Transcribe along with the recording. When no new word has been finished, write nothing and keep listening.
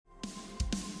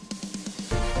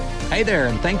Hey there,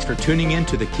 and thanks for tuning in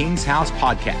to the King's House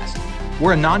podcast.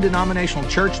 We're a non-denominational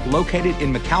church located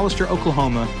in McAlester,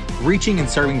 Oklahoma, reaching and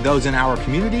serving those in our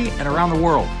community and around the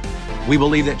world. We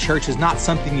believe that church is not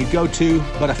something you go to,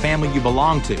 but a family you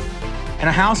belong to. And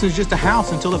a house is just a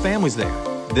house until the family's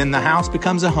there. Then the house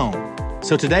becomes a home.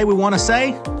 So today we want to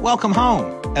say, welcome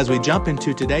home, as we jump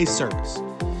into today's service.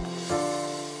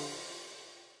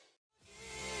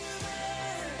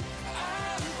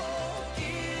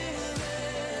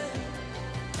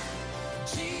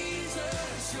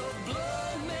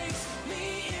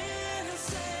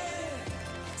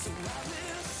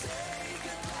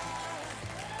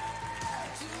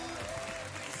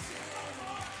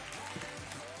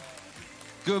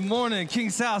 Good morning,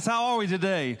 King's House. How are we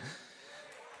today?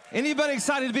 Anybody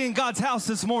excited to be in God's house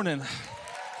this morning?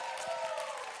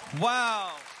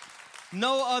 Wow.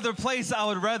 No other place I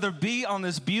would rather be on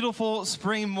this beautiful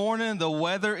spring morning. The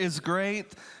weather is great.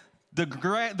 The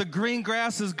green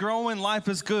grass is growing. Life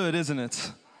is good, isn't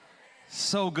it?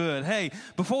 So good. Hey,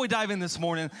 before we dive in this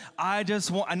morning, I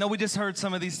know we just heard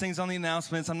some of these things on the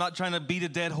announcements. I'm not trying to beat a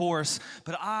dead horse,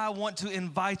 but I want to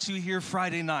invite you here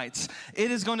Friday nights. It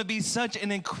is going to be such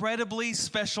an incredibly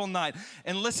special night.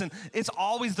 And listen, it's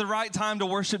always the right time to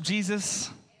worship Jesus.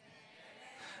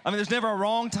 I mean, there's never a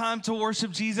wrong time to worship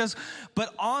Jesus,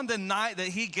 but on the night that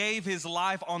he gave his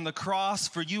life on the cross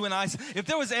for you and I, if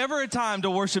there was ever a time to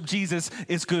worship Jesus,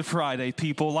 it's Good Friday,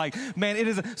 people. Like, man, it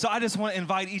is. So I just want to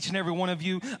invite each and every one of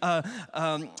you.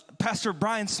 Pastor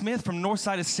Brian Smith from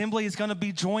Northside Assembly is going to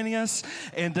be joining us,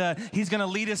 and he's going to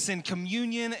lead us in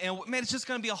communion. And man, it's just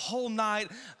going to be a whole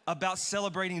night about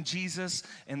celebrating Jesus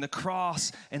and the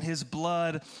cross and his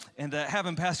blood. And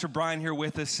having Pastor Brian here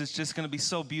with us is just going to be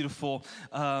so beautiful.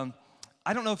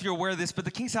 I don't know if you're aware of this, but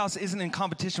the King's House isn't in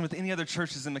competition with any other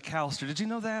churches in McAlester. Did you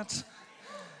know that?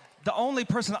 The only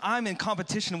person I'm in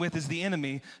competition with is the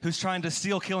enemy, who's trying to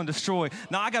steal, kill, and destroy.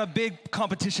 Now, I got a big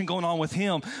competition going on with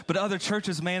him, but other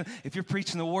churches, man, if you're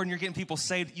preaching the word and you're getting people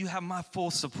saved, you have my full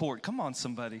support. Come on,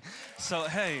 somebody. So,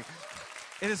 hey,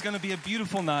 it is going to be a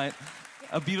beautiful night.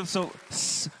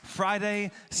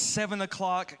 Friday, 7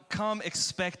 o'clock, come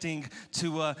expecting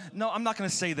to, no, I'm not going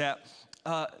to say that.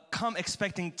 Come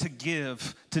expecting to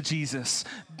give to Jesus.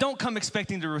 Don't come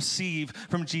expecting to receive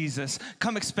from Jesus.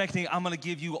 Come expecting, I'm going to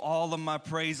give you all of my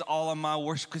praise, all of my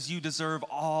worship, because you deserve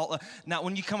all. Now,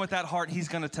 when you come with that heart, he's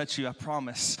going to touch you, I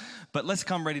promise. But let's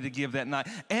come ready to give that night.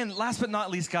 And last but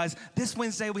not least, guys, this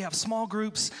Wednesday we have small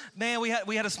groups. Man, we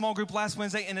had a small group last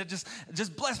Wednesday, and it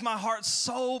just blessed my heart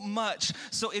so much.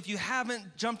 So if you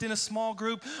haven't jumped in a small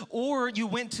group, or you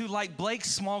went to like Blake's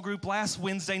small group last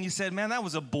Wednesday and you said, man, that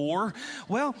was a bore.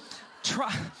 Well,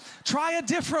 try a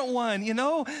different one, you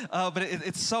know, but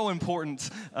it's so important.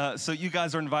 So you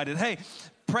guys are invited. Hey,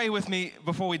 pray with me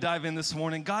before we dive in this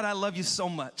morning. God, I love you so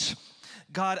much.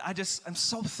 God, I'm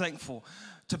so thankful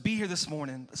to be here this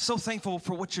morning. So thankful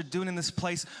for what you're doing in this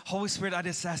place. Holy Spirit, I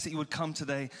just ask that you would come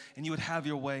today and you would have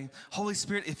your way. Holy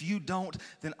Spirit, if you don't,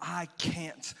 then I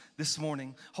can't this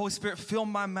morning. Holy Spirit, fill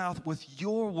my mouth with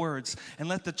your words and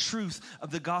let the truth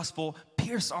of the gospel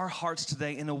pierce our hearts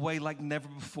today in a way like never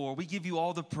before. We give you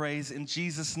all the praise in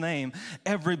Jesus' name.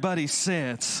 Everybody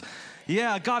says,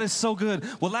 yeah, God is so good.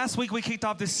 Well, last week we kicked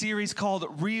off this series called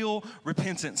Real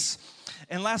Repentance.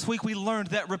 And last week we learned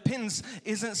that repentance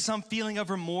isn't some feeling of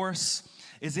remorse.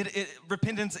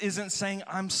 Repentance isn't saying,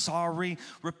 I'm sorry.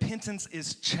 Repentance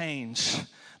is change.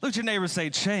 Look at your neighbor, say,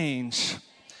 change.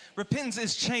 Repentance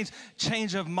is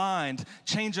change of mind,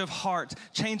 change of heart,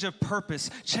 change of purpose,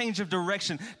 change of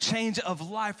direction, change of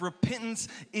life. Repentance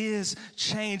is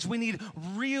change. We need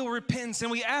real repentance. And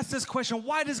we ask this question,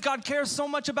 why does God care so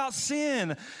much about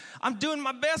sin? I'm doing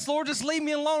my best, Lord, just leave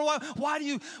me alone. Why do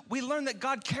you? We learn that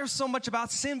God cares so much about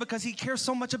sin because he cares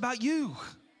so much about you.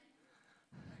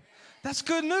 That's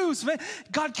good news, man.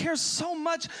 God cares so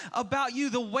much about you.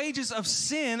 The wages of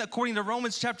sin, according to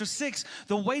Romans chapter 6,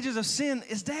 the wages of sin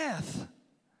is death.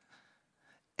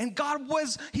 And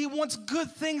he wants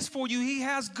good things for you. He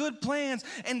has good plans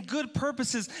and good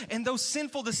purposes. And those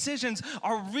sinful decisions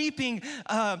are reaping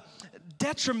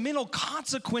detrimental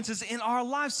consequences in our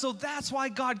lives. So that's why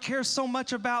God cares so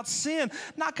much about sin.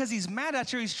 Not because he's mad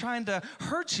at you, he's trying to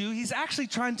hurt you. He's actually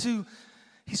trying to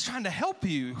help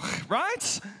you,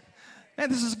 right? And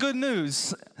this is good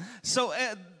news. So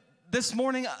this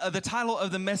morning, the title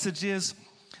of the message is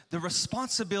The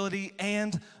Responsibility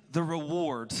and the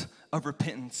Reward of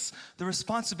Repentance. The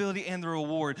responsibility and the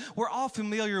reward. We're all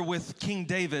familiar with King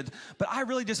David, but I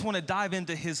really just want to dive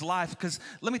into his life because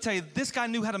let me tell you, this guy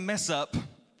knew how to mess up.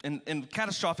 in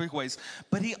catastrophic ways,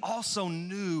 but he also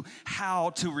knew how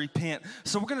to repent.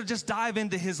 So we're going to just dive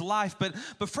into his life. But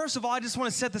first of all, I just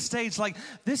want to set the stage. Like,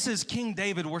 this is King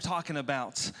David we're talking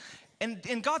about.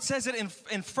 And God says it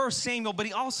in 1 Samuel, but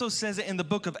he also says it in the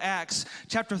book of Acts,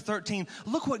 chapter 13.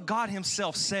 Look what God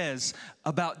himself says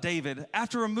about David.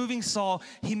 After removing Saul,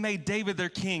 he made David their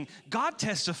king. God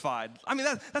testified. I mean,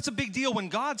 that's a big deal when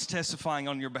God's testifying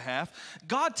on your behalf.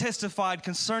 God testified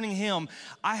concerning him,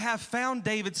 I have found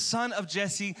David, son of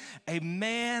Jesse, a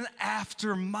man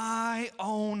after my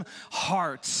own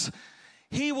heart.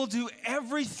 He will do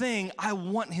everything I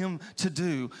want him to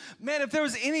do. Man, if there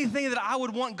was anything that I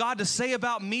would want God to say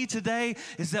about me today,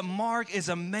 is that Mark is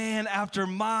a man after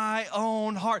my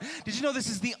own heart. Did you know this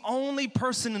is the only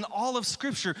person in all of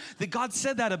Scripture that God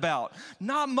said that about?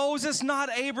 Not Moses, not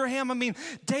Abraham. I mean,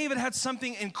 David had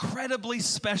something incredibly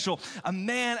special. A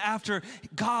man after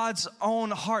God's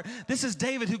own heart. This is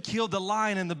David who killed the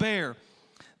lion and the bear.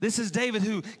 This is David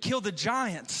who killed the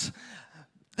giants.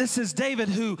 This is David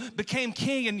who became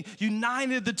king and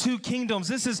united the two kingdoms.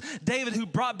 This is David who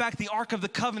brought back the Ark of the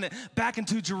Covenant back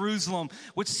into Jerusalem,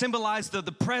 which symbolized the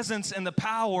presence and the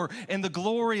power and the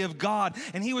glory of God.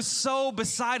 And he was so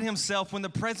beside himself when the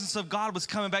presence of God was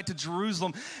coming back to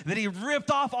Jerusalem that he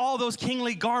ripped off all those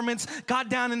kingly garments, got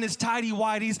down in his tidy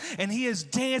whities, and he is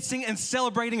dancing and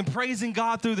celebrating and praising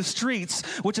God through the streets,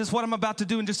 which is what I'm about to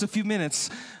do in just a few minutes.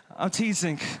 I'm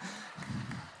teasing.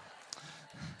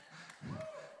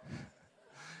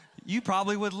 You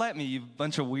probably would let me, you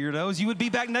bunch of weirdos. You would be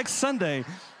back next Sunday.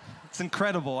 It's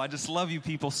incredible. I just love you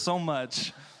people so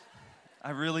much.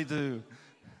 I really do.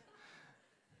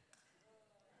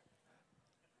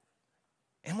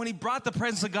 And when he brought the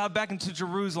presence of God back into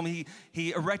Jerusalem,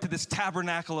 he erected this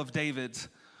tabernacle of David,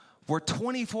 where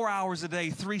 24 hours a day,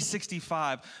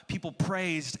 365, people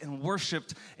praised and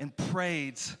worshiped and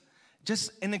prayed.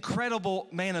 Just an incredible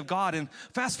man of God. And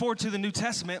fast forward to the New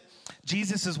Testament,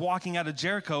 Jesus is walking out of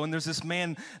Jericho, and there's this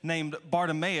man named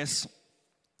Bartimaeus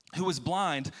who was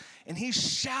blind, and he's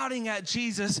shouting at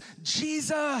Jesus,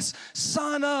 Jesus,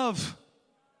 son of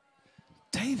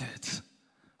David.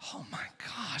 Oh my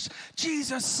gosh,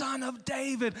 Jesus, son of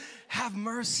David, have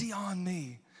mercy on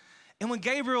me. And when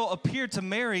Gabriel appeared to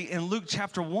Mary in Luke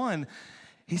chapter 1,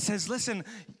 he says, listen,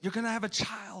 you're going to have a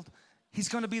child. He's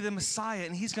going to be the Messiah,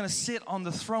 and he's going to sit on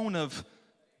the throne of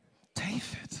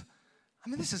David. I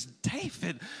mean, this is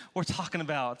David we're talking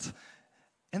about.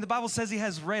 And the Bible says he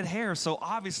has red hair, so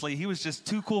obviously he was just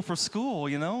too cool for school,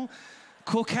 you know?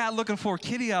 Cool cat looking for a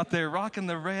kitty out there rocking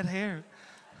the red hair.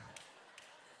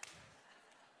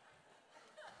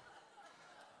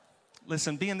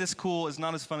 Listen, being this cool is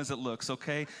not as fun as it looks,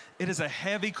 okay? It is a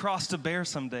heavy cross to bear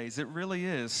some days. It really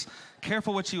is.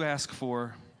 Careful what you ask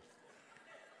for.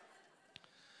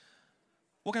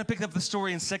 We're going to pick up the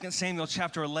story in 2 Samuel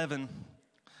chapter 11.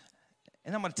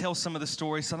 And I'm going to tell some of the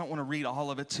story, so I don't want to read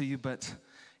all of it to you. But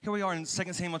here we are in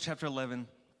 2 Samuel chapter 11.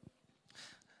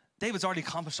 David's already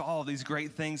accomplished all of these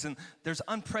great things. And there's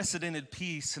unprecedented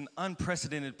peace and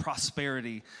unprecedented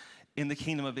prosperity in the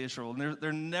kingdom of Israel. And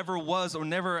there never was or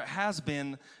never has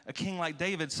been a king like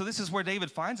David. So this is where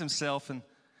David finds himself. And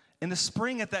in the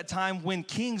spring at that time, when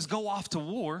kings go off to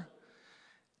war,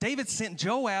 David sent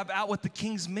Joab out with the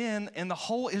king's men and the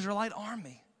whole Israelite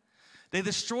army. They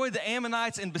destroyed the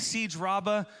Ammonites and besieged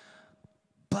Rabbah,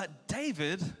 but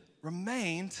David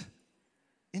remained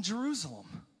in Jerusalem.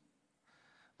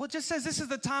 Well, it just says this is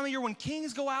the time of year when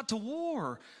kings go out to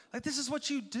war. Like, this is what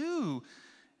you do.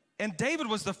 And David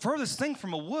was the furthest thing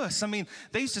from a wuss. I mean,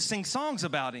 they used to sing songs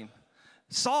about him.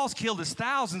 Saul's killed his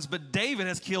thousands, but David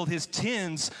has killed his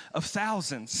tens of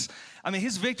thousands. I mean,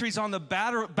 his victories on the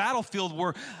battlefield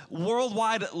were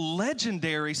worldwide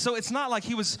legendary. So it's not like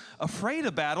he was afraid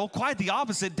of battle. Quite the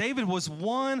opposite. David was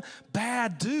one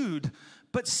bad dude.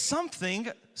 But something,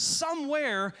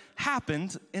 somewhere,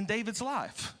 happened in David's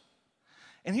life.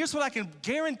 And here's what I can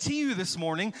guarantee you this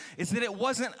morning, is that it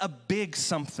wasn't a big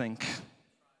something.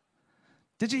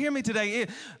 Did you hear me today?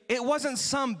 It wasn't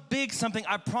some big something.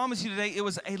 I promise you today, it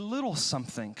was a little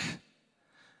something.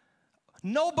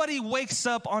 Nobody wakes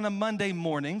up on a Monday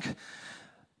morning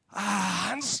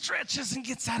and stretches and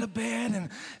gets out of bed and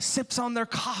sips on their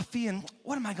coffee and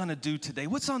what am I going to do today?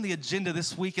 What's on the agenda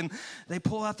this week? And they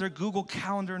pull out their Google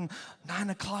Calendar and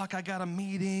 9 o'clock I got a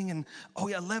meeting and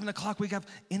 11 o'clock we have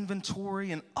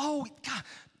inventory and God,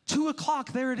 2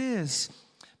 o'clock, there it is.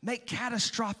 Make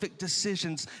catastrophic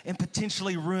decisions and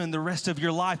potentially ruin the rest of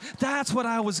your life. That's what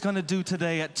I was going to do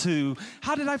today at 2.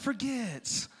 How did I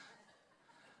forget?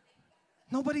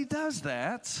 Nobody does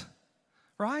that,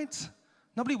 right?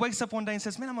 Nobody wakes up one day and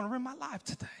says, man, I'm going to ruin my life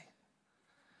today.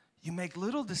 You make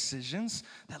little decisions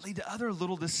that lead to other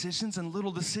little decisions and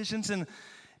little decisions. And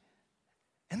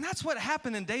that's what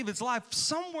happened in David's life.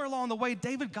 Somewhere along the way,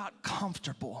 David got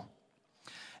comfortable.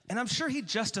 And I'm sure he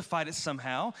justified it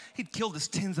somehow. He'd killed his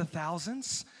tens of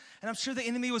thousands. And I'm sure the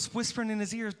enemy was whispering in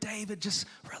his ear, David, just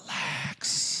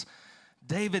relax.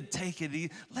 David, take it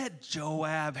easy. Let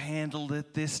Joab handle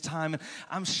it this time. And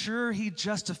I'm sure he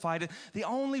justified it. The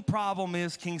only problem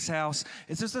is, King's House,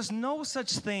 is there's no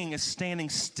such thing as standing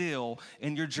still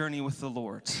in your journey with the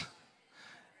Lord.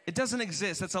 It doesn't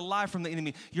exist. That's a lie from the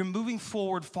enemy. You're moving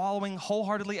forward, following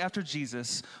wholeheartedly after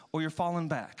Jesus, or you're falling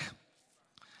back.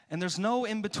 And there's no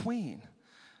in between.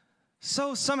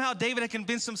 So somehow David had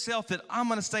convinced himself that I'm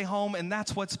going to stay home and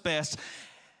that's what's best.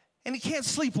 And he can't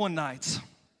sleep one night.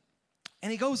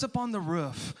 And he goes up on the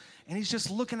roof and he's just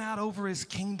looking out over his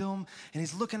kingdom and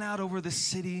he's looking out over the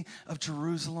city of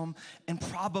Jerusalem. And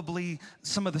probably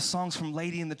some of the songs from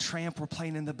Lady and the Tramp were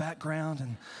playing in the background.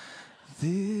 And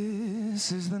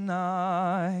this is the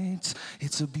night,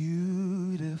 it's a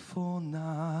beautiful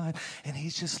night. And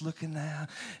he's just looking out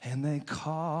and they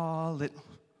call it.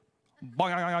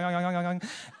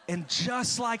 And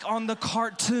just like on the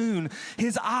cartoon,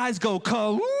 his eyes go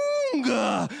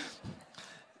kawoonga.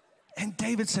 And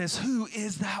David says, who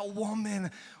is that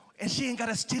woman? And she ain't got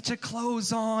a stitch of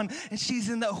clothes on. And she's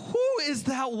in the, who is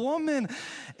that woman?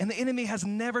 And the enemy has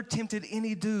never tempted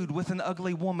any dude with an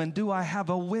ugly woman. Do I have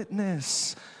a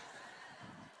witness?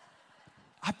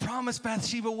 I promise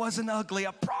Bathsheba wasn't ugly.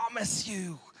 I promise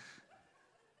you.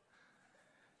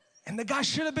 And the guy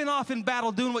should have been off in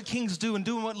battle doing what kings do and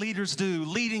doing what leaders do,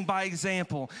 leading by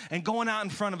example and going out in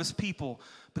front of his people.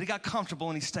 But he got comfortable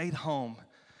and he stayed home.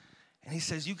 And he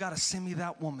says, you got to send me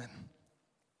that woman.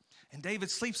 And David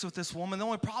sleeps with this woman. The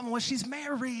only problem was she's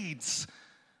married.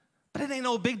 But it ain't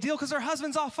no big deal because her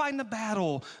husband's off fighting a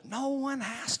battle. No one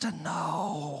has to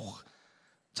know.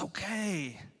 It's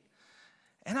okay.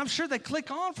 And I'm sure they click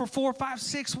on for 4, 5,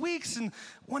 6 weeks. And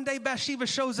one day Bathsheba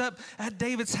shows up at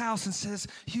David's house and says,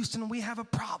 Houston, we have a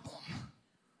problem.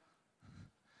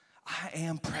 I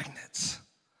am pregnant.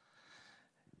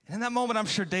 And in that moment, I'm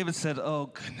sure David said,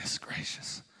 oh, goodness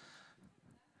gracious.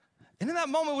 And in that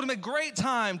moment, it would have been a great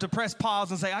time to press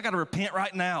pause and say, I got to repent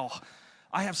right now.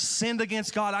 I have sinned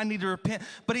against God. I need to repent.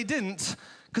 But he didn't,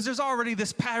 because there's already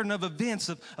this pattern of events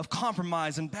of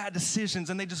compromise and bad decisions,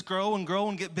 and they just grow and grow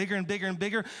and get bigger and bigger and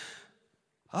bigger.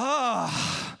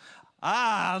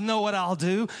 I know what I'll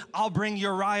do. I'll bring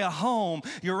Uriah home.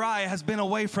 Uriah has been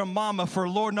away from mama for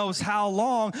Lord knows how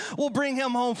long. We'll bring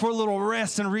him home for a little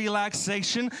rest and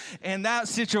relaxation, and that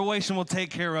situation will take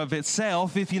care of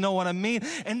itself, if you know what I mean.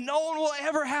 And no one will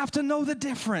ever have to know the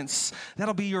difference.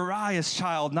 That'll be Uriah's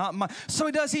child, not mine. So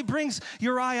he does. He brings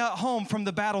Uriah home from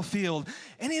the battlefield,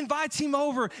 and he invites him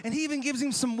over, and he even gives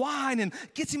him some wine and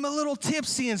gets him a little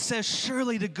tipsy and says,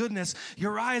 surely to goodness,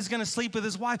 Uriah's going to sleep with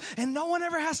his wife, and no one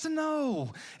ever has to know.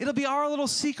 It'll be our little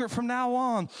secret from now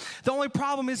on. The only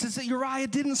problem is that Uriah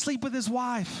didn't sleep with his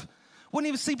wife. Wouldn't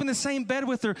even sleep in the same bed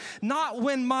with her. Not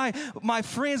when my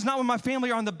friends, not when my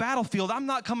family are on the battlefield. I'm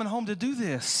not coming home to do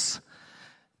this.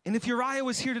 And if Uriah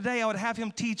was here today, I would have him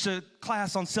teach a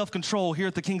class on self-control here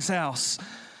at the King's House.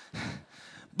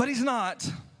 But he's not.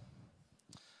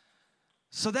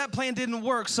 So that plan didn't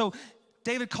work. So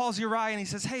David calls Uriah and he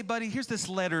says, hey, buddy, here's this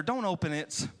letter. Don't open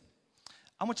it.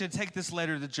 I want you to take this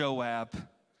letter to Joab.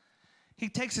 He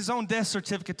takes his own death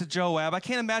certificate to Joab. I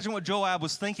can't imagine what Joab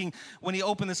was thinking when he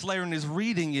opened this letter and is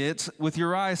reading it with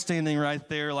Uriah standing right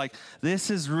there like, this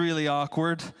is really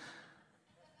awkward.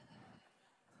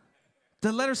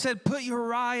 The letter said, put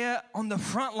Uriah on the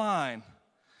front line.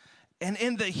 And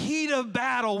in the heat of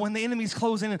battle, when the enemy's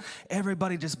closing in,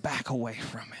 everybody just back away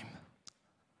from him.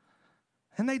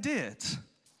 And they did.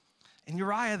 And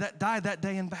Uriah died that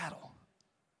day in battle.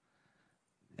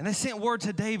 And they sent word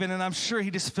to David, and I'm sure he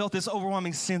just felt this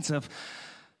overwhelming sense of,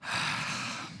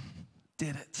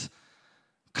 did it.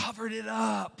 Covered it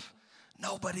up.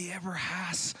 Nobody ever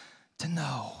has to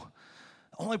know.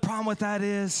 The only problem with that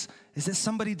is that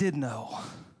somebody did know.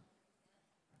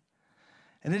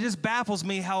 And it just baffles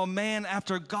me how a man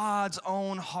after God's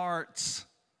own heart,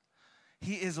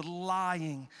 he is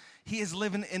lying. He is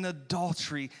living in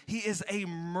adultery. He is a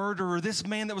murderer. This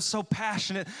man that was so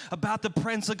passionate about the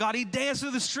presence of God, he danced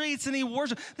through the streets and he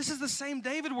worshiped. This is the same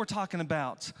David we're talking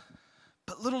about.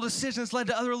 But little decisions led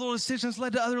to other little decisions,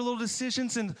 led to other little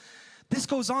decisions. And this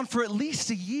goes on for at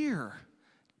least a year.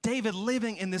 David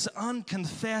living in this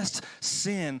unconfessed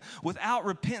sin without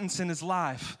repentance in his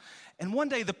life. And one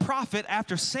day the prophet,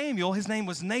 after Samuel, his name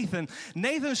was Nathan,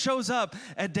 Nathan shows up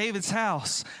at David's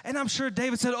house. And I'm sure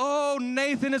David said, "Oh,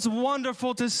 Nathan, it's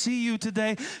wonderful to see you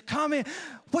today. Come in.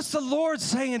 What's the Lord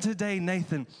saying today,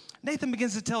 Nathan?" Nathan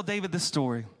begins to tell David this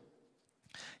story.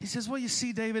 He says, "Well, you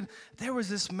see, David, there was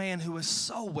this man who was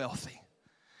so wealthy.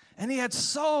 And he had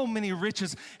so many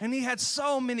riches, and he had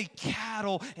so many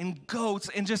cattle and goats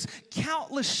and just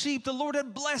countless sheep. The Lord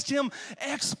had blessed him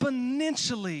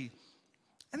exponentially.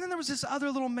 And then there was this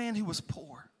other little man who was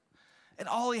poor, and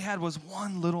all he had was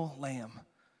one little lamb,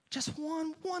 just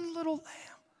one little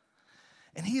lamb.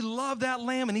 And he loved that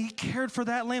lamb, and he cared for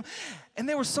that lamb. And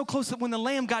they were so close that when the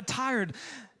lamb got tired,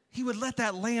 he would let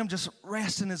that lamb just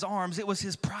rest in his arms. It was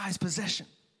his prized possession.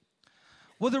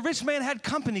 Well, the rich man had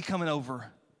company coming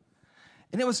over,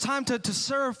 and it was time to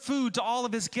serve food to all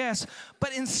of his guests.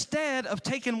 But instead of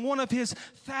taking one of his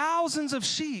thousands of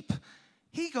sheep,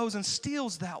 he goes and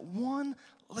steals that one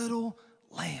little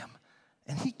lamb,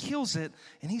 and he kills it,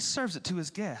 and he serves it to his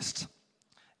guest.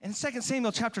 In 2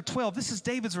 Samuel chapter 12, this is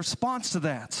David's response to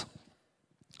that.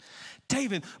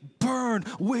 David burned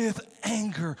with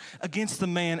anger against the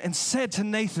man and said to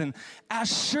Nathan, "As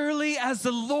surely as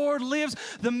the Lord lives,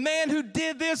 the man who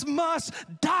did this must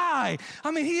die."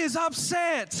 I mean, he is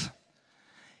upset.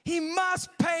 He must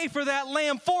pay for that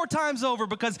lamb 4 times over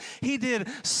because he did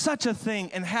such a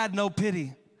thing and had no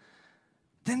pity.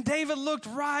 Then Nathan looked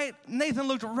right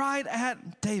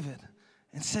at David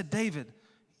and said, "David,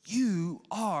 you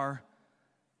are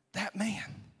that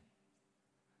man.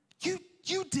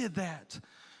 You did that.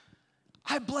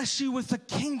 I bless you with the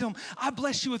kingdom. I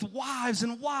bless you with wives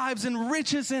and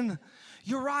riches. And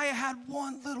Uriah had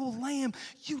one little lamb.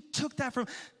 You took that from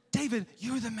David.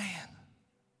 You're the man."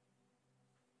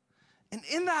 And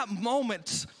in that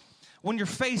moment, when you're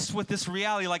faced with this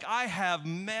reality, like, I have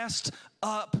messed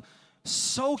up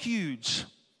so huge,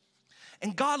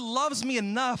 and God loves me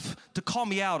enough to call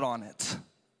me out on it.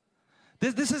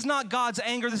 This is not God's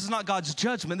anger. This is not God's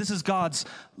judgment. This is God's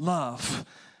love.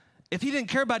 If he didn't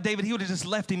care about David, he would have just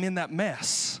left him in that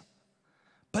mess.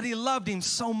 But he loved him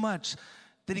so much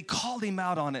that he called him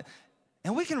out on it.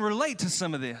 And we can relate to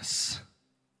some of this.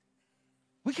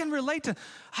 We can relate to,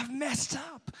 I've messed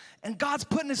up. And God's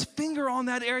putting his finger on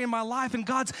that area in my life, and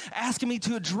God's asking me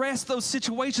to address those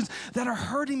situations that are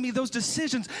hurting me, those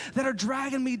decisions that are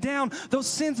dragging me down, those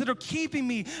sins that are keeping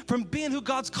me from being who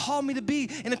God's called me to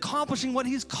be and accomplishing what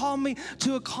he's called me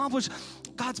to accomplish.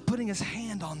 God's putting his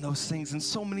hand on those things in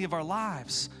so many of our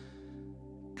lives,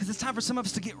 because it's time for some of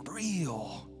us to get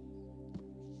real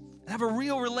and have a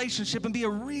real relationship and be a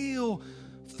real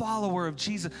follower of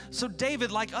Jesus. So David,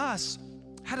 like us,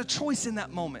 had a choice in that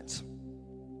moment.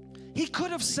 He could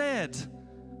have said,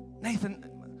 "Nathan,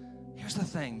 here's the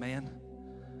thing, man.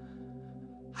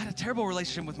 I had a terrible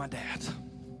relationship with my dad,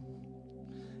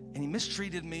 and he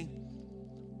mistreated me.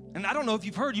 And I don't know if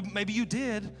you've heard, maybe you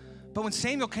did, but when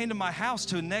Samuel came to my house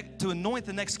to anoint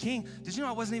the next king, did you know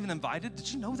I wasn't even invited? Did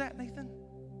you know that, Nathan?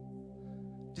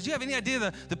 Did you have any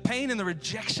idea the pain and the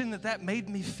rejection that made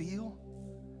me feel?"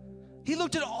 He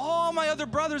looked at all my other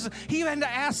brothers. He even had to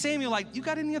ask Samuel, like, "You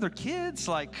got any other kids?"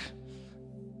 Like,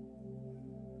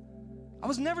 I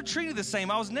was never treated the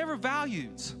same. I was never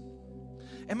valued.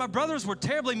 And my brothers were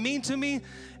terribly mean to me.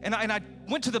 And I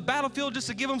went to the battlefield just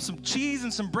to give them some cheese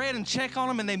and some bread and check on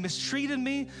them, and they mistreated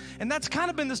me. And that's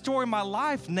kind of been the story of my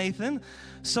life, Nathan.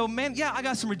 So, man, yeah, I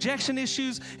got some rejection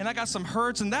issues, and I got some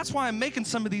hurts, and that's why I'm making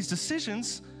some of these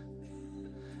decisions.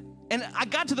 And I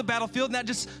got to the battlefield, and that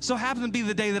just so happened to be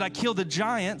the day that I killed a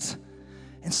giant.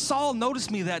 And Saul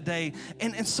noticed me that day,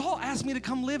 and Saul asked me to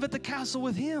come live at the castle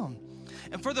with him.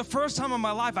 And for the first time in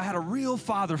my life, I had a real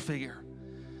father figure.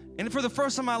 And for the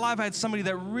first time in my life, I had somebody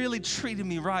that really treated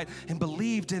me right and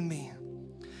believed in me.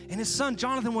 And his son,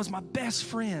 Jonathan, was my best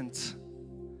friend.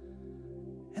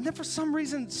 And then for some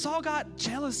reason, Saul got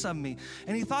jealous of me,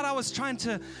 and he thought I was trying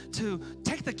to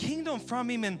take the kingdom from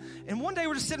him. And one day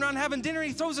we're just sitting around having dinner, and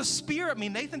he throws a spear at me.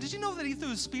 Nathan, did you know that he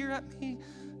threw a spear at me?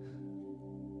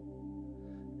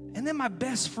 And then my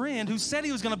best friend, who said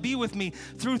he was going to be with me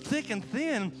through thick and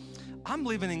thin, I'm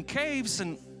living in caves,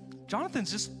 and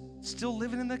Jonathan's just still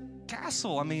living in the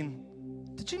castle. I mean,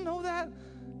 did you know that,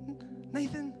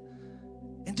 Nathan?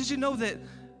 And did you know that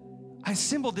I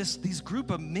assembled these group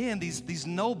of men, these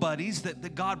nobodies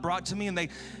that God brought to me, and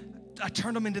I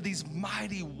turned them into these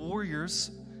mighty warriors,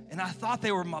 and I thought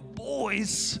they were my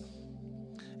boys,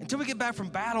 until we get back from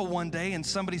battle one day and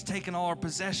somebody's taking all our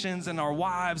possessions and our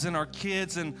wives and our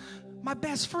kids and my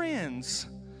best friends.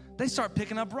 They start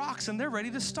picking up rocks and they're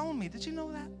ready to stone me. Did you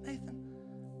know that, Nathan?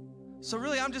 So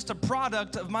really, I'm just a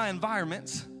product of my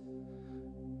environment.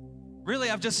 Really,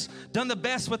 I've just done the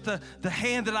best with the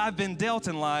hand that I've been dealt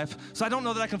in life, so I don't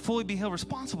know that I can fully be held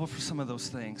responsible for some of those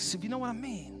things. If you know what I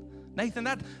mean. Nathan,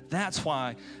 that's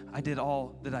why I did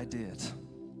all that I did.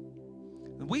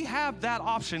 We have that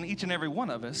option, each and every one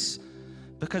of us,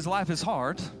 because life is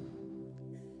hard.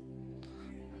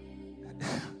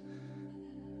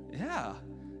 Yeah.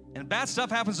 And bad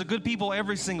stuff happens to good people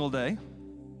every single day.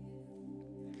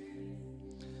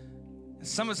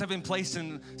 Some of us have been placed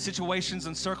in situations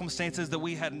and circumstances that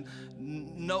we had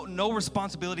no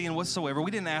responsibility in whatsoever. We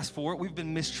didn't ask for it. We've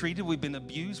been mistreated. We've been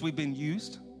abused. We've been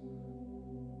used.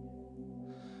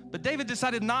 But David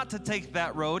decided not to take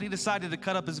that road. He decided to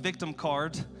cut up his victim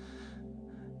card.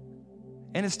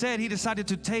 And instead, he decided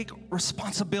to take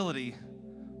responsibility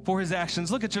for his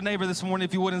actions. Look at your neighbor this morning,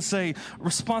 if you wouldn't, say,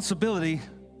 responsibility.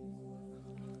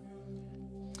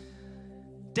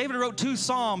 David wrote 2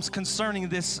 Psalms concerning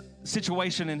this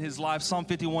situation in his life, Psalm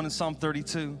 51 and Psalm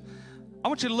 32. I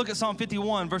want you to look at Psalm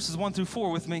 51, verses 1 through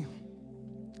 4 with me.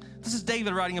 This is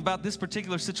David writing about this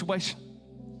particular situation.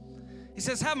 He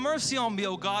says, have mercy on me,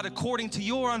 O God, according to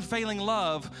your unfailing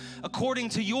love, according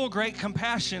to your great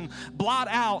compassion, blot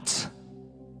out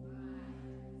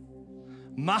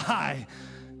my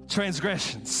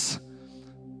transgressions.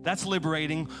 That's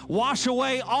liberating. Wash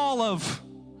away all of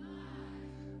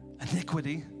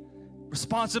iniquity.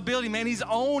 Responsibility, man. He's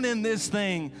owning this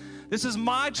thing. This is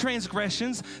my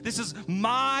transgressions. This is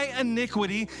my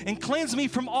iniquity. And cleanse me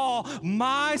from all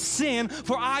my sin.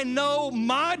 For I know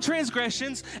my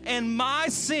transgressions and my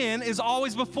sin is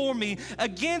always before me.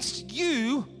 Against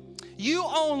you, you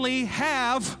only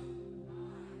have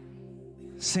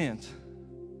sinned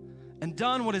and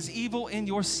done what is evil in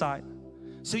your sight.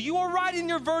 So you are right in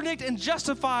your verdict and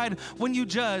justified when you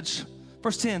judge.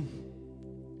 Verse 10.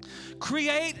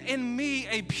 Create in me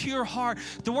a pure heart.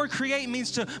 The word create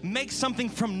means to make something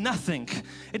from nothing.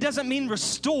 It doesn't mean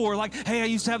restore, like, hey, I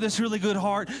used to have this really good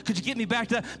heart. Could you get me back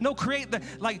to that? No, create that.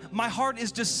 Like, my heart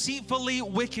is deceitfully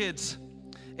wicked.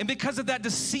 And because of that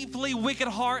deceitfully wicked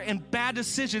heart and bad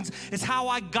decisions is how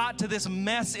I got to this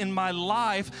mess in my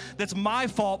life that's my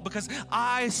fault because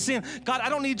I sin. God, I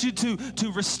don't need you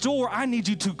to restore. I need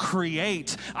you to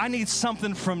create. I need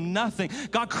something from nothing.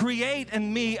 God, create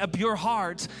in me a pure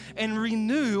heart and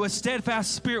renew a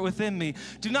steadfast spirit within me.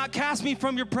 Do not cast me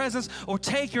from your presence or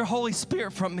take your Holy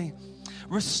Spirit from me.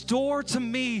 Restore to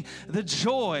me the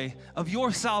joy of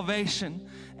your salvation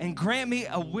and grant me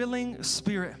a willing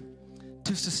spirit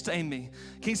to sustain me.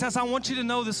 King says, I want you to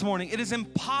know this morning, it is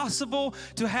impossible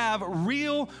to have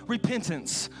real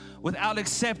repentance without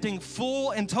accepting full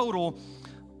and total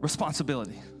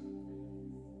responsibility.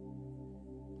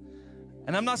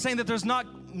 And I'm not saying that there's not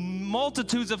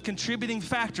multitudes of contributing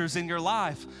factors in your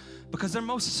life, because there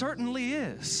most certainly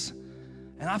is.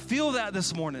 And I feel that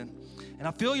this morning. And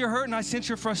I feel your hurt and I sense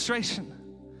your frustration.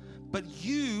 But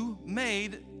you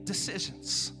made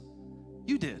decisions.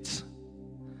 You did.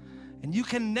 And you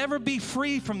can never be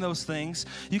free from those things.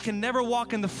 You can never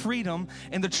walk in the freedom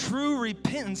and the true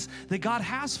repentance that God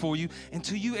has for you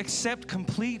until you accept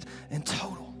complete and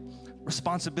total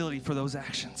responsibility for those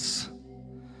actions.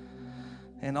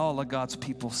 And all of God's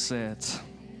people said,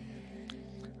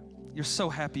 you're so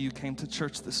happy you came to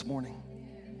church this morning.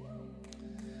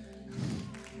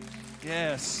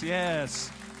 Yes, yes.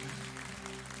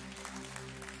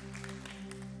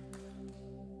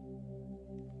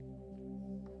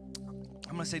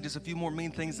 I'm going to say just a few more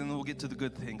mean things and then we'll get to the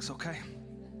good things, okay?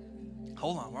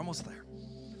 Hold on, we're almost there.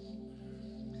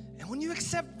 And when you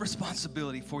accept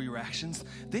responsibility for your actions,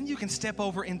 then you can step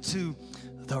over into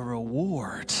the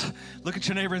reward. Look at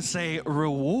your neighbor and say,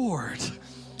 reward.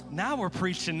 Now we're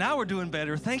preaching, now we're doing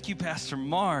better. Thank you, Pastor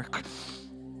Mark.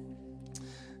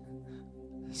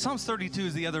 Psalms 32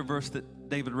 is the other verse that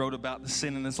David wrote about the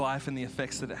sin in his life and the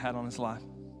effects that it had on his life.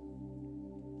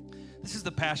 This is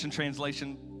the Passion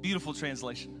Translation. Beautiful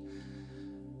translation.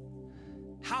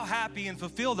 How happy and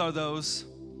fulfilled are those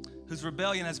whose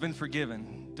rebellion has been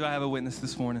forgiven. Do I have a witness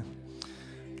this morning?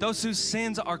 Those whose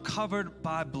sins are covered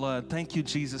by blood. Thank you,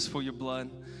 Jesus, for your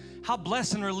blood. How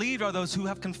blessed and relieved are those who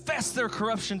have confessed their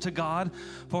corruption to God,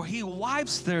 for he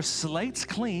wipes their slates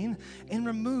clean and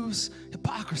removes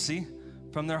hypocrisy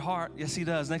from their heart. Yes, he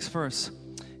does. Next verse.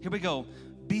 Here we go.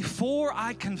 Before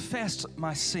I confessed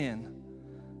my sin.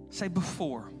 Say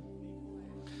before.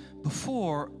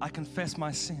 Before I confess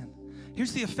my sin.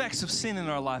 Here's the effects of sin in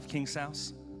our life, King's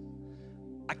House.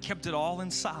 I kept it all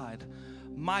inside.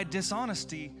 My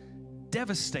dishonesty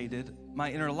devastated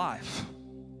my inner life,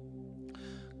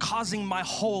 causing my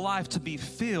whole life to be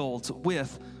filled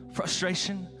with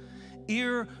frustration,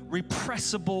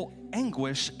 irrepressible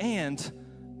anguish, and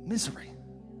misery.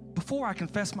 before I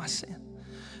confessed my sin.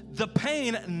 The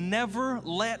pain never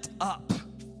let up.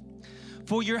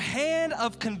 For your hand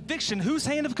of conviction, whose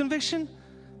hand of conviction?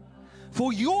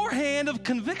 For your hand of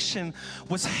conviction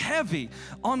was heavy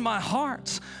on my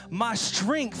heart. My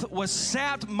strength was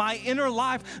sapped. My inner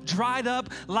life dried up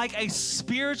like a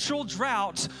spiritual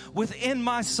drought within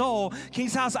my soul.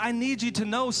 King's House, I need you to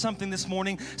know something this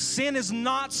morning. Sin is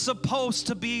not supposed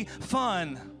to be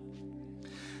fun.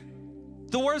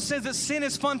 The word says that sin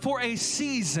is fun for a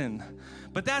season.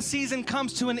 But that season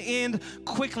comes to an end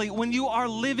quickly. When you are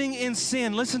living in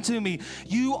sin, listen to me,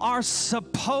 you are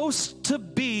supposed to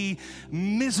be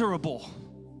miserable.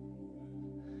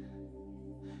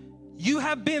 You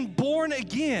have been born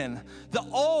again. The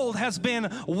old has been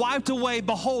wiped away.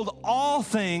 Behold, all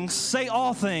things, say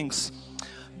all things,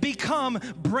 become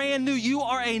brand new. You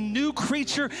are a new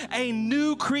creature, a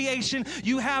new creation.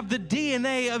 You have the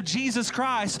DNA of Jesus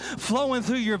Christ flowing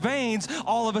through your veins.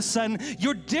 All of a sudden,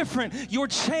 you're different. You're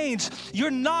changed. You're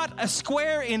not a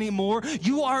square anymore.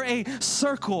 You are a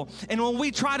circle. And when we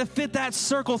try to fit that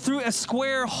circle through a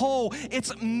square hole,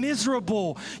 it's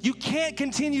miserable. You can't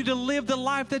continue to live the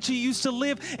life that you used to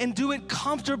live and do it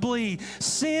comfortably.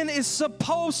 Sin is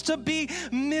supposed to be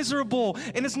miserable.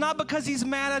 And it's not because he's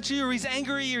mad at you or he's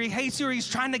angry or he hates you or he's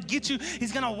trying to get you.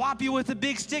 He's going to whop you with a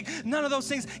big stick. None of those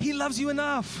things. He loves you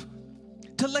enough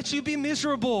to let you be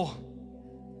miserable.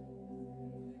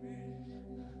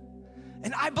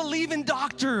 And I believe in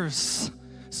doctors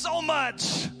so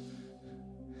much.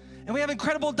 And we have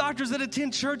incredible doctors that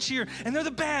attend church here, and they're the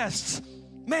best.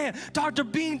 Man, Dr.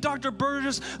 Bean, Dr.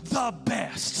 Burgess, the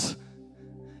best.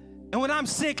 And when I'm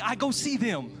sick, I go see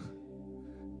them.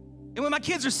 And when my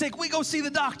kids are sick, we go see the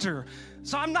doctor.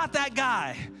 So I'm not that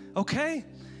guy, okay?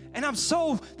 And I'm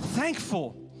so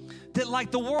thankful that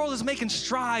like the world is making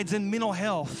strides in mental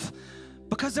health,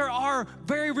 because there are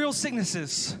very real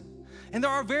sicknesses and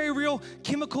there are very real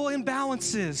chemical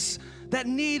imbalances that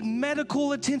need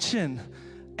medical attention.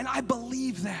 And I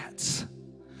believe that.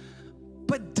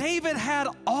 But David had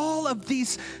all of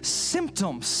these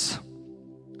symptoms.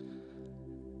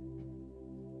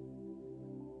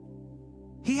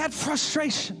 He had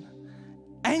frustration,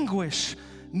 anguish,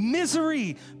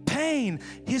 misery, pain.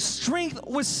 His strength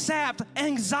was sapped,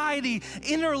 anxiety,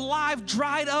 inner life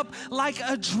dried up like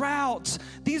a drought.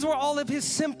 These were all of his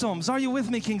symptoms. Are you with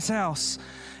me, King's House?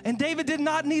 And David did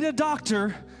not need a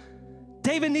doctor.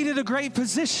 David needed a great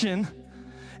physician,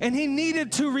 and he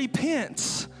needed to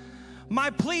repent.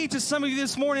 My plea to some of you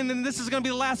this morning, and this is going to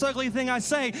be the last ugly thing I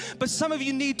say, but some of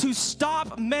you need to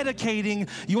stop medicating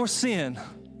your sin.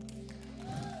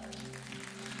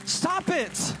 Stop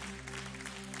it.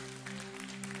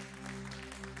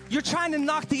 You're trying to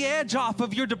knock the edge off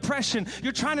of your depression.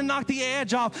 You're trying to knock the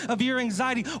edge off of your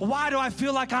anxiety. Why do I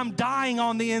feel like I'm dying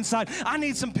on the inside? I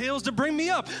need some pills to bring me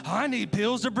up. I need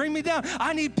pills to bring me down.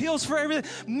 I need pills for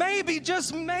everything. Maybe,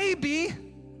 just maybe,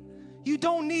 you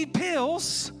don't need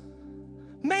pills.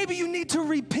 Maybe you need to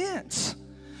repent.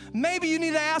 Maybe you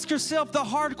need to ask yourself the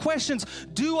hard questions.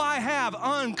 Do I have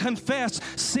unconfessed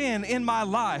sin in my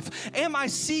life? Am I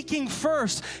seeking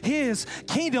first His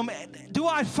kingdom? Do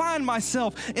I find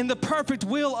myself in the perfect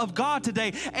will of God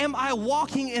today? Am I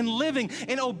walking and living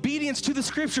in obedience to the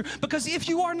Scripture? Because if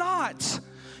you are not,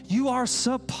 you are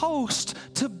supposed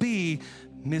to be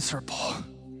miserable.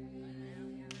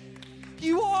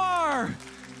 You are.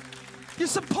 You're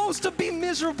supposed to be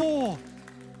miserable.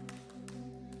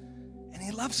 And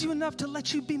He loves you enough to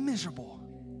let you be miserable.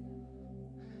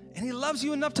 And He loves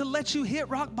you enough to let you hit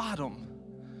rock bottom.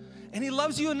 And He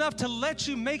loves you enough to let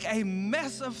you make a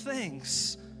mess of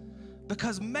things.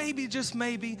 Because maybe, just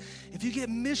maybe, if you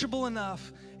get miserable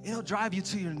enough, it'll drive you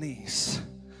to your knees.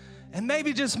 And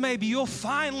maybe, just maybe, you'll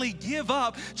finally give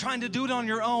up trying to do it on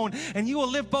your own. And you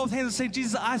will lift both hands and say,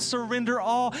 Jesus, I surrender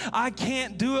all. I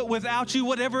can't do it without you.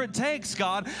 Whatever it takes,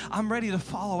 God, I'm ready to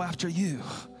follow after you.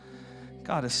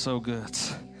 God is so good.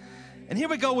 And here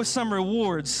we go with some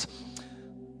rewards.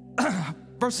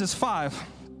 Verses 5.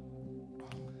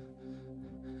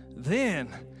 Then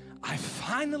I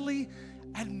finally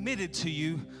admitted to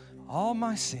you all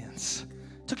my sins.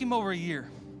 Took him over a year.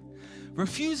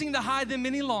 Refusing to hide them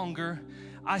any longer,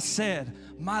 I said,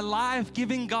 my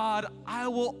life-giving God, I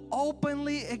will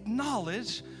openly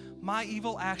acknowledge my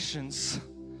evil actions.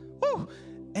 Woo!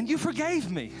 And you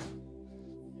forgave me.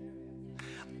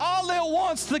 All at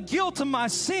once, the guilt of my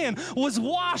sin was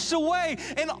washed away,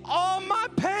 and all my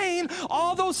pain,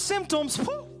 all those symptoms,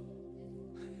 whoo,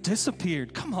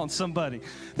 disappeared. Come on, somebody.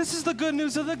 This is the good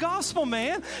news of the gospel,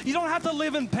 man. You don't have to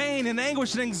live in pain and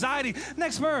anguish and anxiety.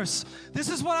 Next verse. This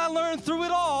is what I learned through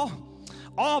it all.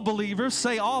 All believers,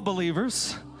 say all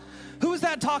believers, Who's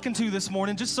that talking to this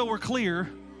morning, just so we're clear?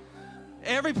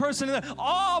 Every person,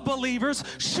 all believers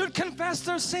should confess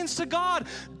their sins to God.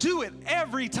 Do it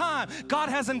every time. God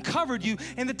has uncovered you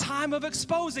in the time of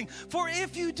exposing. For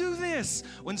if you do this,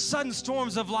 when sudden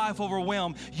storms of life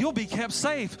overwhelm, you'll be kept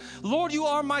safe. Lord, you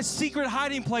are my secret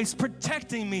hiding place,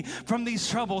 protecting me from these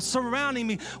troubles, surrounding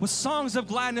me with songs of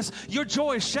gladness. Your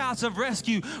joyous shouts of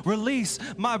rescue release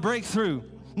my breakthrough.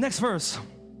 Next verse.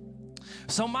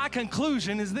 So my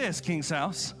conclusion is this, King's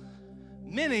House.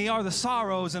 Many are the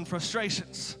sorrows and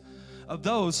frustrations of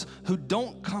those who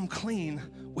don't come clean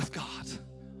with God.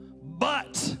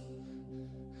 But,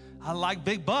 I like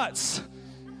big buts.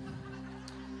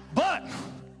 But,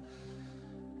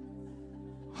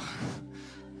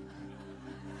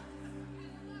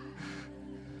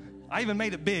 I even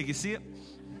made it big, you see it?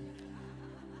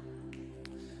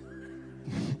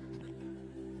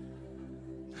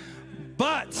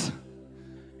 But,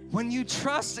 when you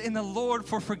trust in the Lord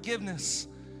for forgiveness,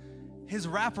 His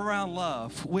wraparound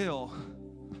love will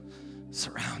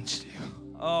surround you.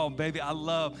 Oh, baby, I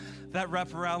love that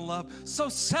wraparound love. So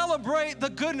celebrate the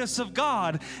goodness of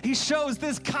God. He shows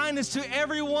this kindness to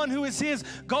everyone who is His.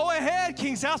 Go ahead,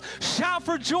 King's House. Shout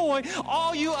for joy,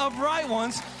 all you upright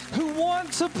ones who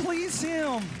want to please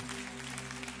Him.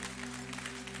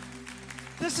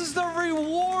 This is the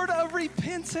reward of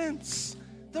repentance.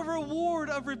 The reward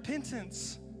of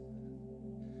repentance.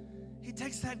 He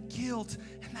takes that guilt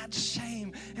and that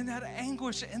shame and that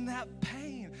anguish and that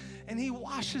pain and He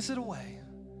washes it away.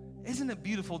 Isn't it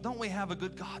beautiful? Don't we have a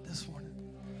good God this morning?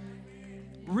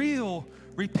 Real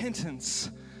repentance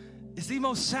is the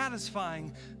most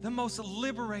satisfying, the most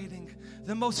liberating,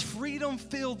 the most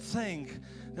freedom-filled thing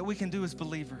that we can do as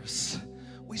believers.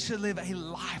 We should live a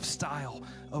lifestyle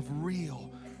of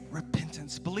real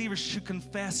repentance. Believers should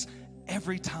confess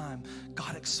every time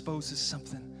God exposes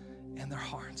something in their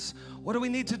hearts. What do we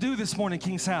need to do this morning,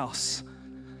 King's House?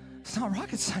 It's not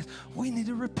rocket science. We need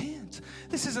to repent.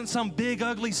 This isn't some big,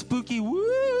 ugly, spooky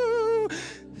woo.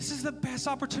 This is the best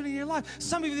opportunity in your life.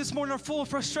 Some of you this morning are full of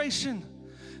frustration.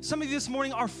 Some of you this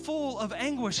morning are full of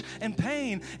anguish and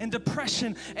pain and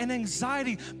depression and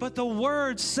anxiety. But the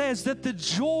Word says that the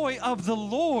joy of the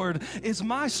Lord is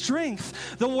my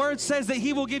strength. The Word says that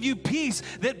He will give you peace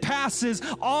that passes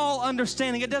all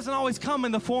understanding. It doesn't always come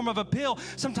in the form of a pill.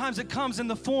 Sometimes it comes in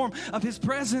the form of His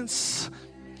presence.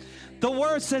 The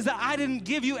Word says that I didn't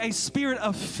give you a spirit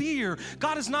of fear.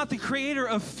 God is not the creator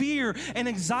of fear and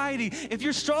anxiety. If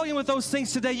you're struggling with those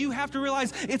things today, you have to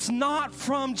realize it's not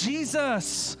from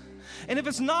Jesus. And if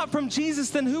it's not from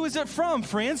Jesus, then who is it from,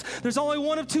 friends? There's only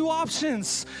one of two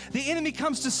options. The enemy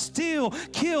comes to steal,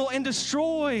 kill, and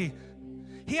destroy.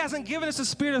 He hasn't given us a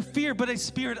spirit of fear, but a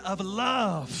spirit of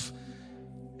love,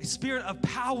 a spirit of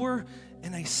power,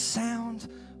 and a sound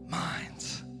mind.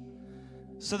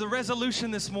 So the resolution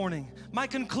this morning, my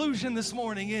conclusion this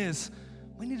morning is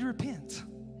we need to repent.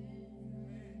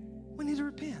 We need to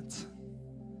repent.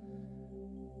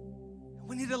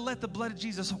 We need to let the blood of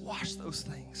Jesus wash those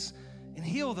things and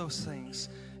heal those things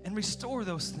and restore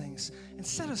those things and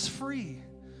set us free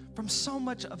from so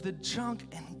much of the junk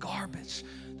and garbage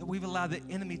that we've allowed the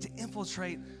enemy to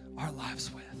infiltrate our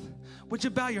lives with. Would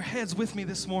you bow your heads with me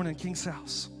this morning, King's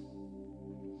House?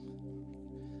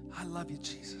 I love you,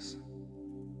 Jesus.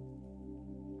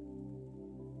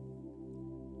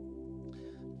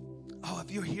 Oh,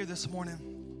 if you're here this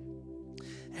morning,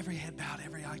 every head bowed,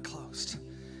 every eye closed.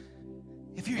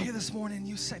 If you're here this morning and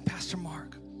you say, Pastor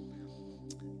Mark,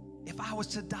 if I was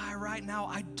to die right now,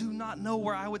 I do not know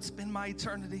where I would spend my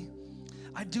eternity.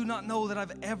 I do not know that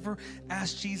I've ever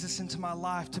asked Jesus into my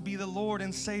life to be the Lord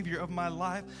and Savior of my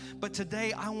life. But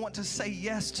today I want to say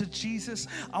yes to Jesus.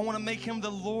 I want to make Him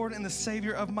the Lord and the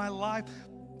Savior of my life.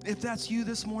 If that's you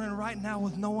this morning right now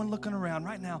with no one looking around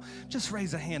right now, just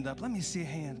raise a hand up. Let me see a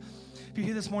hand. If you're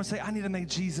here this morning, say, I need to make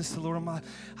Jesus the Lord of my life.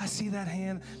 I see that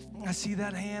hand. I see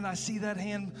that hand. I see that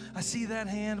hand. I see that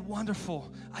hand.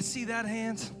 Wonderful. I see that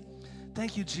hand.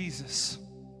 Thank you, Jesus.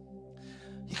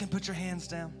 You can put your hands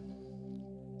down.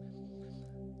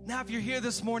 Now, if you're here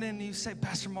this morning and you say,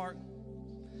 Pastor Mark,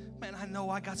 man, I know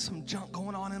I got some junk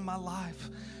going on in my life.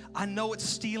 I know it's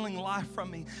stealing life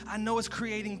from me. I know it's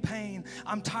creating pain.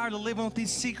 I'm tired of living with these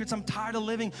secrets. I'm tired of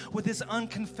living with this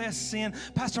unconfessed sin.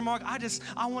 Pastor Mark,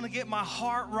 I want to get my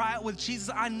heart right with Jesus.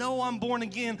 I know I'm born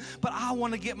again, but I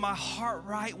want to get my heart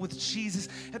right with Jesus.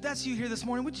 If that's you here this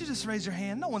morning, would you just raise your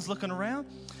hand? No one's looking around.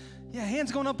 Yeah,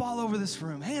 hands going up all over this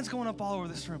room. Hands going up all over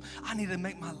this room. I need to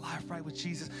make my life right with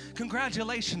Jesus.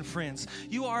 Congratulations, friends.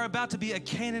 You are about to be a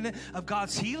candidate of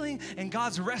God's healing and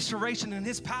God's restoration and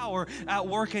His power at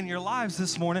work in your lives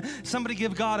this morning. Somebody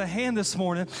give God a hand this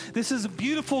morning. This is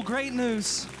beautiful, great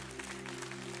news.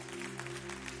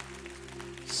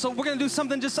 So we're going to do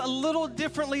something just a little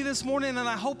differently this morning, and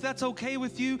I hope that's okay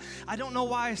with you. I don't know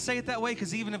why I say it that way,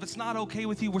 because even if it's not okay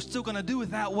with you, we're still going to do it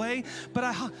that way. But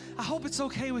I hope it's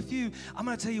okay with you. I'm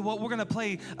going to tell you what, we're going to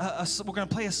play a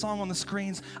song on the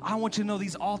screens. I want you to know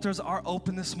these altars are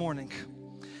open this morning.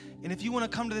 And if you want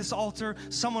to come to this altar,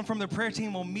 someone from the prayer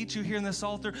team will meet you here in this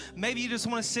altar. Maybe you just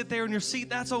want to sit there in your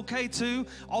seat. That's okay too.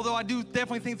 Although I do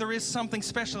definitely think there is something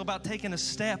special about taking a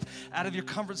step out of your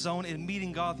comfort zone and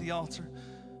meeting God at the altar.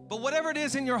 But whatever it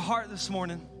is in your heart this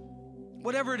morning,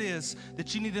 whatever it is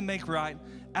that you need to make right,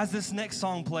 as this next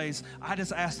song plays, I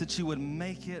just ask that you would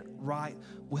make it right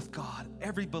with God.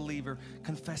 Every believer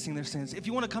confessing their sins. If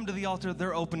you want to come to the altar,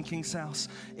 they're open, King's House.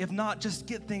 If not, just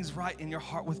get things right in your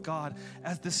heart with God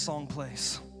as this song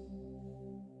plays.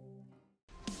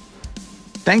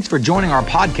 Thanks for joining our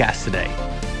podcast today.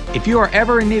 If you are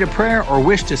ever in need of prayer or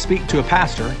wish to speak to a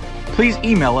pastor, please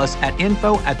email us at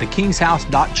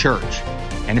info@thekingshouse.church.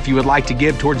 And if you would like to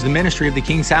give towards the ministry of the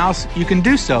King's House, you can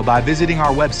do so by visiting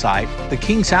our website,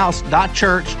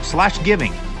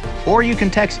 thekingshouse.church/giving. Or you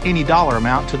can text any dollar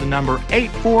amount to the number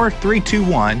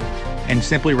 84321 and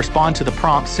simply respond to the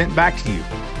prompt sent back to you.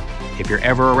 If you're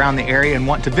ever around the area and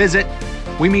want to visit,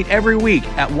 we meet every week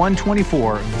at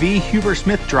 124 V. Huber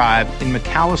Smith Drive in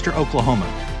McAllister, Oklahoma.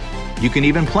 You can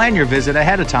even plan your visit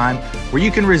ahead of time, where you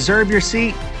can reserve your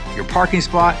seat, your parking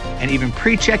spot, and even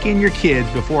pre-check in your kids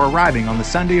before arriving on the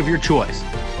Sunday of your choice.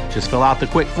 Just fill out the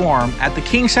quick form at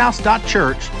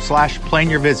thekingshouse.church/plan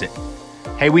your visit.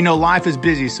 Hey, we know life is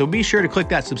busy, so be sure to click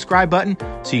that subscribe button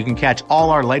so you can catch all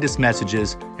our latest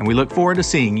messages, and we look forward to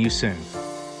seeing you soon.